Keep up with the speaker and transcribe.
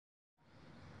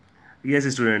Yes,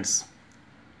 students.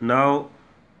 Now,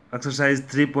 exercise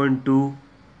 3.2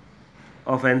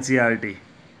 of NCRT.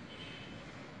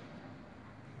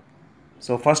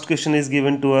 So, first question is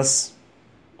given to us.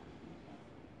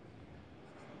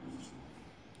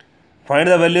 Find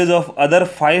the values of other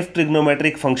 5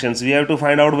 trigonometric functions. We have to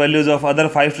find out values of other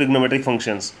 5 trigonometric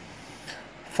functions.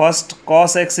 First,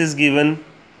 cos x is given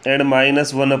and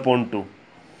minus 1 upon 2.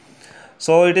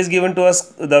 So, it is given to us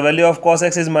the value of cos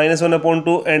x is minus 1 upon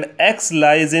 2 and x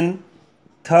lies in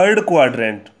third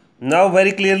quadrant. Now,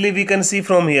 very clearly we can see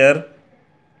from here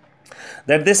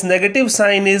that this negative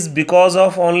sign is because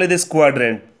of only this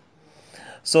quadrant.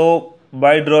 So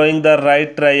by drawing the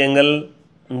right triangle,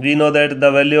 we know that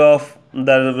the value of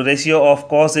the ratio of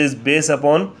cos is base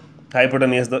upon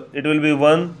hypotenuse. It will be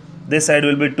 1, this side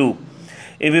will be 2.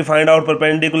 If we find out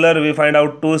perpendicular, we find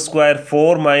out 2 square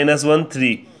 4 minus 1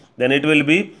 3, then it will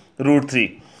be root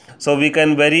 3. So we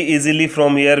can very easily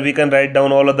from here we can write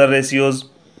down all other ratios.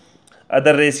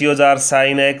 Other ratios are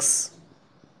sin x,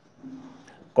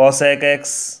 cosec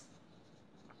x,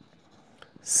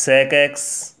 sec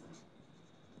x,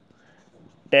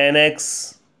 tan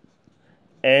x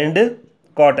and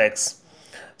cot x.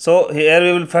 So here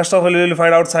we will first of all we will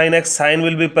find out sin x. Sin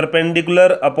will be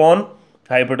perpendicular upon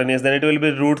hypotenuse, then it will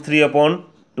be root 3 upon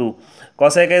 2.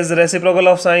 Cosec is reciprocal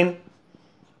of sin,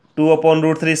 2 upon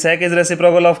root 3. Sec is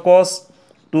reciprocal of cos,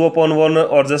 2 upon 1,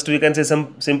 or just we can say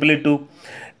simply 2.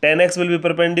 Tan x will be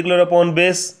perpendicular upon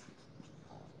base,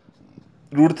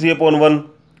 root 3 upon 1.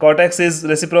 Cot x is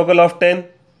reciprocal of tan,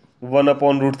 1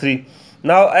 upon root 3.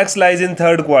 Now x lies in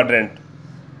third quadrant.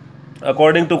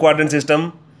 According to quadrant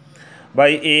system,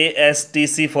 by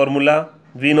ASTC formula,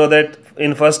 we know that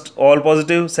in first all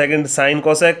positive, second sin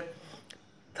cosec,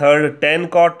 third tan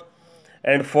cot,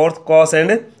 and fourth cos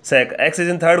and sec. X is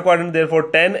in third quadrant,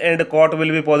 therefore tan and cot will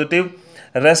be positive,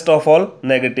 rest of all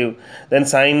negative. Then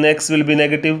sin x will be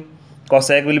negative,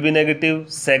 cosec will be negative,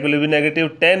 sec will be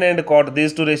negative, tan and cot,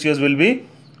 these two ratios will be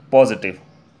positive.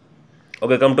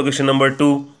 Okay, come to question number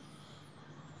 2.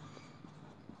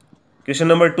 Question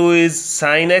number 2 is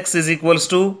sin x is equals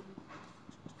to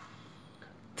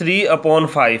 3 upon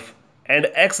 5 and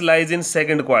x lies in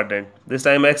second quadrant. This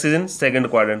time x is in second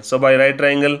quadrant. So by right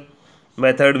triangle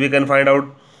method we can find out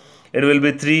it will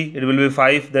be 3, it will be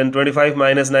 5, then 25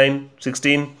 minus 9,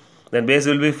 16, then base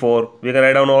will be 4. We can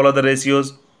write down all other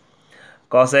ratios.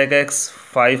 Cosec x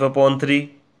 5 upon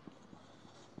 3,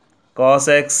 cos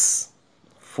x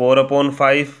 4 upon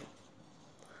 5,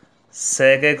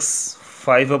 sec x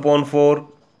 5 upon 4,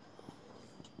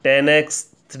 tan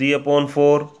x 3 upon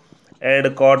 4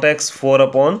 and cot x 4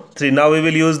 upon 3. Now we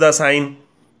will use the sign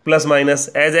plus minus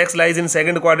as x lies in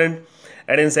second quadrant,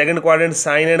 and in second quadrant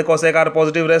sin and cosec are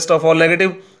positive, rest of all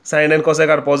negative. Sin and cosec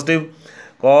are positive,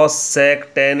 cos,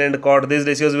 sec, tan and cot, these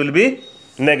ratios will be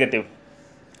negative.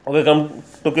 Okay, come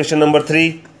to question number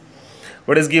 3.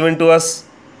 What is given to us?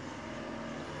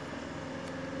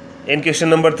 In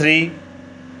question number 3,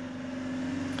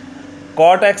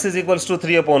 cot x is equals to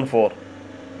 3 upon 4.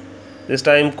 This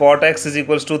time cot x is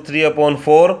equals to 3 upon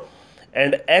 4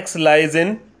 and x lies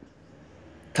in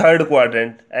third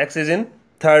quadrant. X is in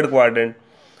third quadrant.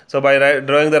 So by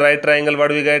drawing the right triangle,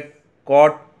 what we get?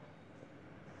 Cot,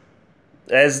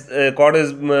 as cot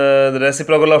is the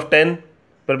reciprocal of 10,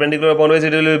 perpendicular upon which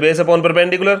it will be base upon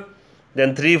perpendicular.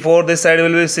 Then 3, 4, this side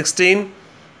will be 16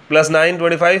 plus 9,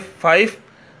 25, 5,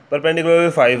 perpendicular will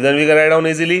be 5. Then we can write down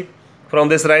easily from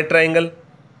this right triangle.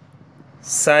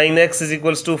 Sin x is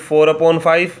equals to 4 upon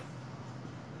 5,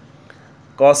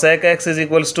 cosec x is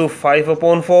equals to 5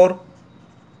 upon 4,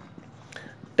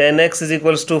 tan x is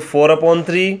equals to 4 upon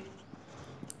 3,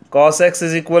 cos x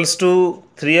is equals to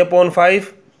 3 upon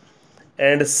 5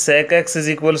 and sec x is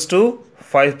equals to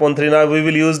 5 upon 3. Now we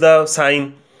will use the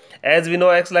sign. As we know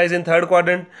x lies in third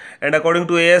quadrant and according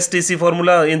to ASTC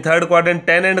formula, in third quadrant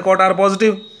tan and cot are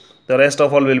positive. The rest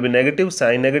of all will be negative,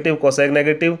 sin negative, cosec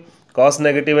negative, cos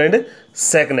negative and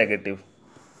sec negative.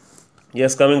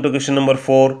 Yes, coming to question number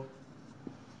 4.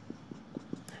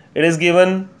 It is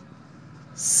given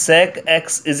sec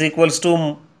x is equals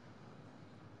to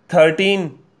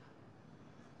 13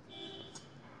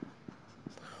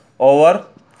 over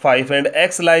 5 and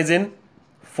x lies in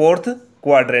fourth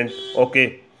quadrant.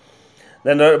 Okay.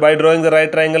 Then by drawing the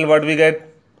right triangle, what we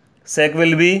get? Sec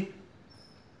will be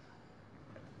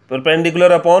perpendicular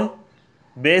upon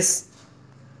base,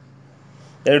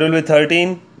 then it will be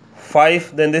 13,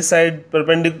 5, then this side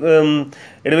perpendicular,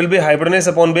 it will be hypotenuse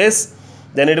upon base,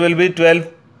 then it will be 12,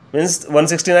 means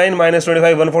 169 minus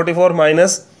 25, 144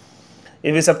 minus,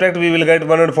 if we subtract we will get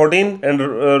 114 and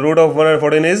root of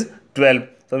 114 is 12.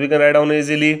 So we can write down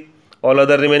easily all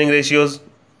other remaining ratios.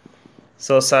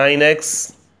 So sin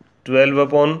x 12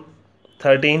 upon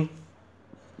 13,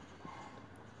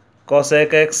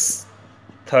 cosec x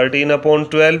 13 upon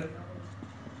 12,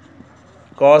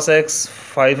 cos x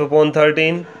 5 upon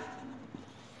 13,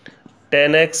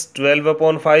 tan x 12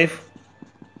 upon 5,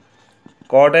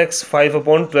 cot x 5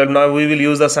 upon 12. Now we will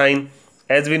use the sign.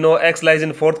 As we know, x lies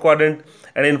in fourth quadrant,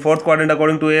 and in fourth quadrant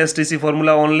according to ASTC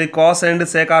formula only cos and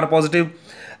sec are positive,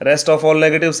 rest of all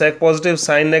negative, sec positive,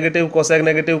 sin negative, cosec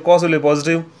negative, cos will be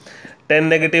positive, tan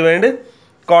negative and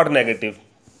cot negative.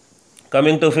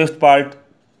 Coming to fifth part,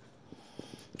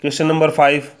 question number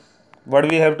 5. What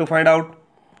we have to find out?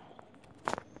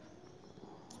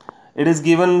 It is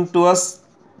given to us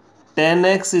tan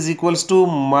x is equals to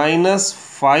minus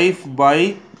 5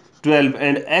 by 12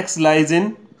 and x lies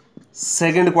in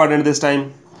second quadrant this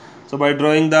time. So by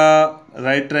drawing the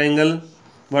right triangle,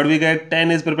 what we get,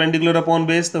 tan is perpendicular upon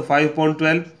base, so 5 upon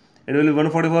 12, it will be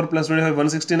 144 plus 25,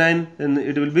 169, and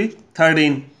it will be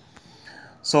 13.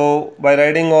 So by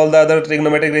writing all the other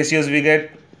trigonometric ratios, we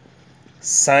get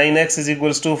sin x is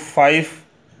equals to 5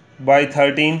 by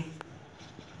 13,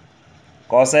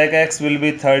 cosec x will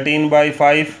be 13 by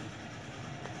 5,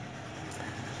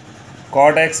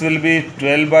 cot x will be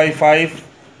 12 by 5,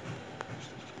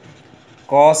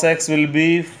 cos x will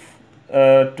be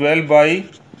 12 by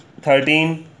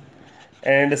 13,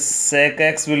 and sec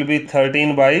x will be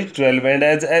 13 by 12. And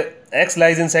as x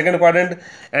lies in second quadrant,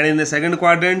 and in the second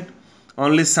quadrant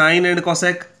only sin and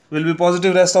cosec will be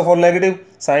positive, rest of all negative.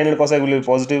 Sin and cosec will be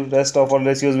positive, rest of all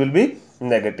ratios will be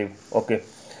negative. Okay.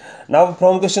 Now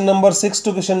from question number 6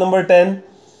 to question number 10,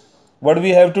 what we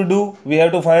have to do? We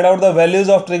have to find out the values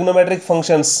of trigonometric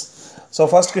functions. So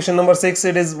first question number 6,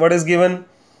 it is what is given?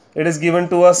 It is given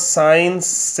to us sin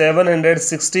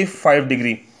 765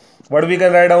 degree. What we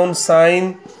can write down?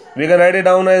 Sin, we can write it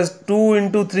down as 2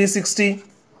 into 360.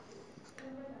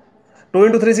 2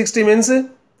 into 360 means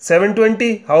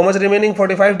 720. How much remaining?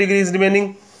 45 degrees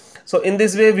remaining. So in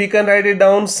this way we can write it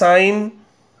down sin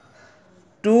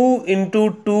 2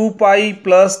 into 2 pi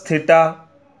plus theta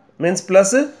means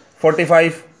plus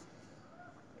 45.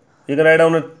 You can write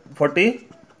down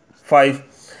 45.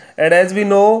 And as we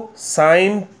know,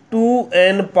 sin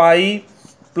 2n pi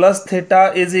plus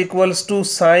theta is equals to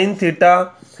sin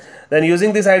theta. Then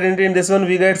using this identity in this one,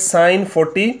 we get sin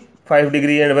 45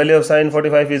 degree, and value of sin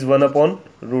 45 is 1 upon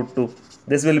root 2.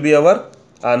 This will be our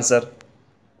answer.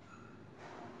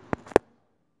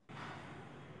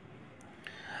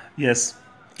 Yes.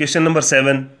 Question number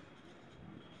 7.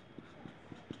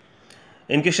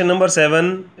 In question number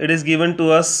 7, it is given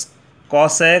to us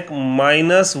cosec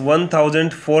minus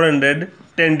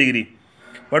 1410 degree.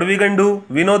 What we can do?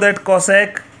 We know that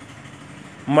cosec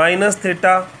minus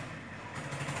theta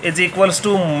is equals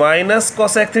to minus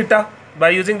cosec theta.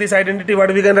 By using this identity,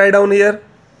 what we can write down here?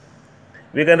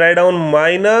 We can write down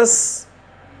minus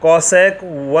cosec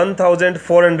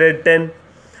 1410.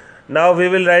 Now we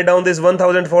will write down this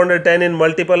 1410 in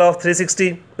multiple of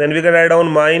 360. Then we can write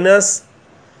down minus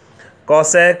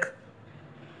cosec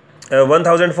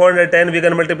 1410, we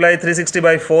can multiply 360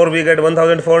 by 4, we get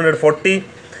 1440.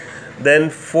 Then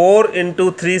 4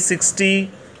 into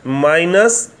 360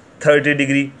 minus 30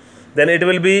 degree. Then it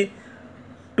will be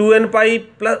 2n pi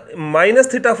plus minus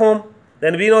theta form.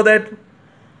 Then we know that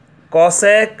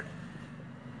cosec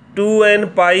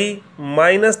 2n pi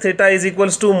minus theta is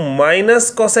equals to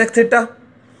minus cosec theta.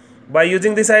 By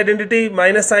using this identity,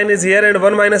 minus sign is here and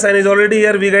 1 minus sign is already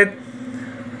here, we get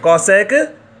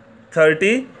cosec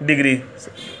 30 degree.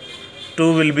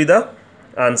 2 will be the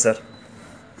answer.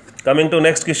 Coming to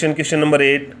next question, question number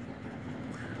 8.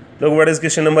 Look what is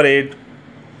question number 8.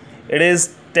 It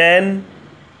is tan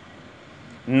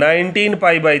 19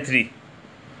 pi by 3.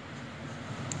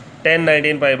 Tan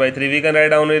 19 pi by 3. We can write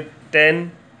down it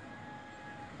tan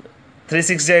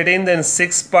 318, then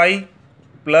 6 pi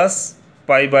plus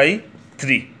pi by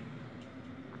 3.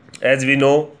 As we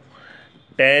know,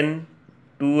 tan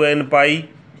 2n pi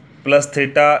plus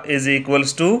theta is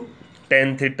equals to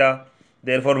tan theta.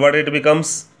 Therefore, what it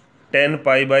becomes? Tan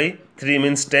pi by 3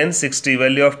 means tan 60.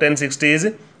 Value of tan 60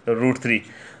 is root 3.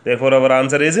 Therefore, our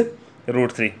answer is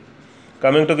root 3.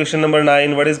 Coming to question number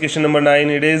 9. What is question number 9?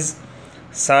 It is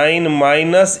sin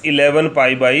minus 11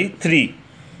 pi by 3.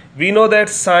 We know that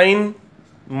sin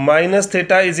minus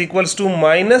theta is equals to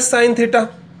minus sin theta.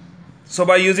 So,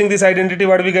 by using this identity,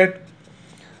 what we get?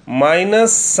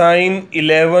 Minus sin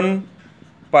 11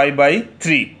 pi by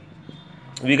 3.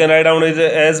 We can write down it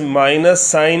as minus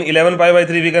sin 11 pi by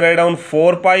 3. We can write down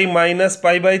 4 pi minus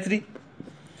pi by 3.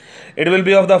 It will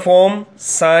be of the form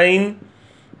sin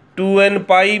 2n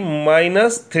pi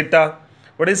minus theta.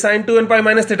 What is sin 2n pi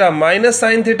minus theta? Minus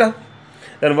sin theta.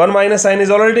 Then 1 minus sign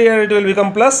is already here, it will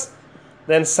become plus.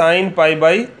 Then sin pi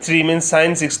by 3 means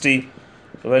sin 60.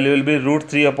 Value will be root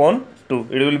 3 upon 2.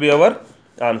 It will be our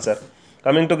answer.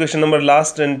 Coming to question number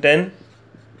last and 10.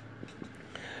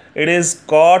 It is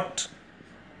cot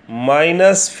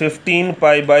minus 15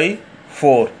 pi by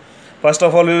 4. First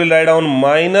of all, we will write down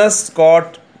minus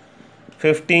cot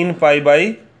 15 pi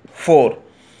by 4.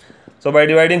 So by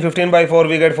dividing 15 by 4,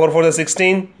 we get 4 4 is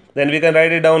 16. Then we can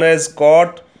write it down as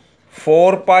cot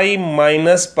 4 pi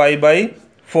minus pi by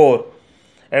 4.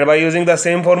 And by using the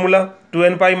same formula,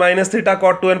 2n pi minus theta,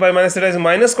 cot 2n pi minus theta is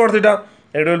minus cot theta.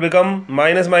 It will become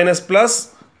minus minus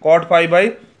plus cot pi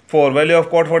by 4. Value of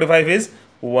cot 45 is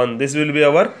 1. This will be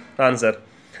our answer.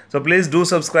 So please do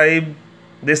subscribe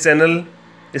this channel,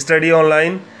 study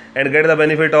online, and get the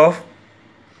benefit of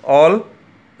all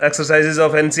exercises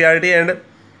of NCERT and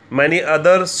many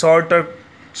other short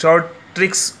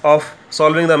tricks of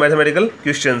solving the mathematical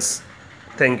questions.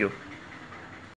 Thank you.